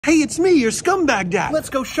Hey, it's me, your Scumbag Dad. Let's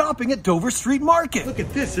go shopping at Dover Street Market. Look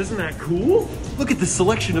at this, isn't that cool? Look at the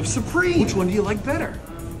selection of Supreme. Which one do you like better?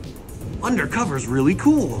 Undercover's really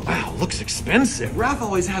cool. Wow, looks expensive. Ralph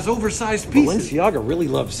always has oversized pieces. Balenciaga really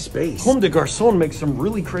loves space. Home de Garçon makes some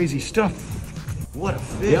really crazy stuff. What a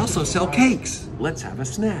fit. They also sell cakes. Let's have a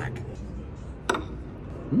snack.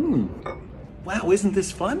 Wow, isn't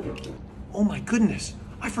this fun? Oh my goodness,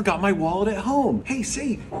 I forgot my wallet at home. Hey,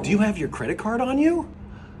 say, do you have your credit card on you?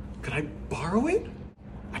 Could I borrow it?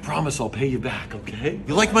 I promise I'll pay you back, okay?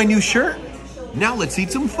 You like my new shirt? Now let's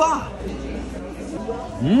eat some pho.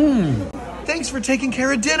 Thanks for taking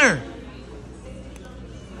care of dinner.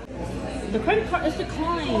 The credit card is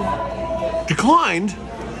declined. Declined?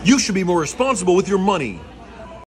 You should be more responsible with your money.